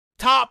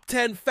Top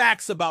 10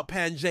 facts about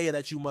Pangea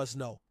that you must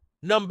know.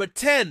 Number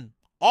 10.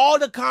 All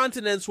the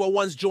continents were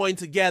once joined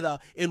together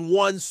in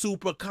one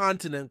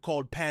supercontinent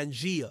called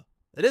Pangea.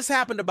 This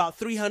happened about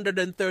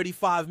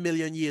 335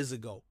 million years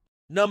ago.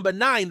 Number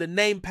 9. The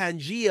name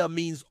Pangea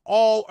means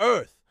all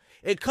earth.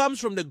 It comes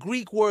from the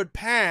Greek word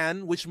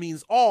pan, which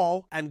means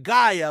all, and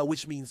Gaia,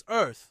 which means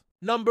earth.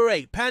 Number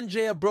 8.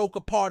 Pangea broke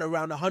apart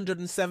around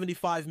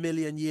 175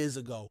 million years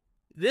ago.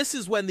 This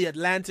is when the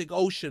Atlantic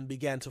Ocean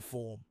began to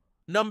form.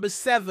 Number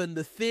 7.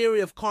 The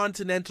theory of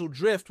continental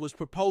drift was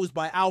proposed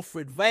by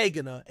Alfred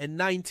Wegener in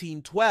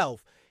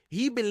 1912.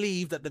 He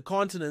believed that the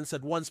continents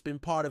had once been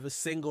part of a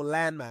single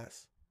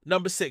landmass.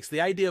 Number 6. The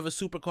idea of a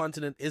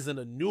supercontinent isn't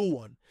a new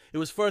one. It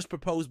was first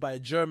proposed by a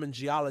German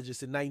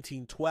geologist in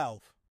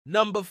 1912.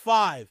 Number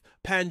 5.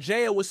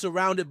 Pangea was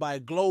surrounded by a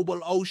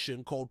global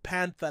ocean called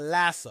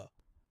Panthalassa.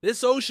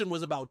 This ocean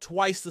was about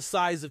twice the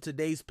size of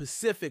today's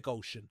Pacific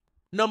Ocean.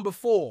 Number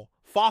 4.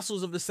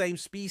 Fossils of the same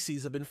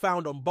species have been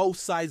found on both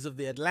sides of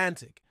the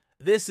Atlantic.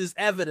 This is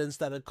evidence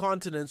that the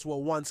continents were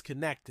once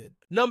connected.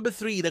 Number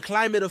 3. The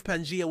climate of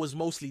Pangea was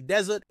mostly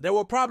desert. There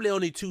were probably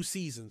only 2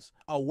 seasons,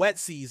 a wet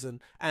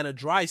season and a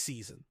dry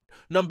season.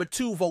 Number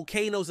 2.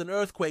 Volcanoes and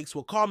earthquakes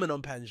were common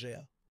on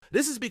Pangea.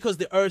 This is because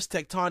the Earth's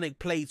tectonic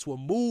plates were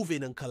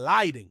moving and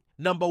colliding.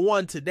 Number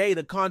 1. Today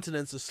the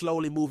continents are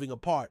slowly moving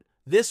apart.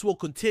 This will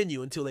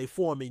continue until they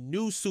form a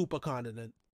new supercontinent.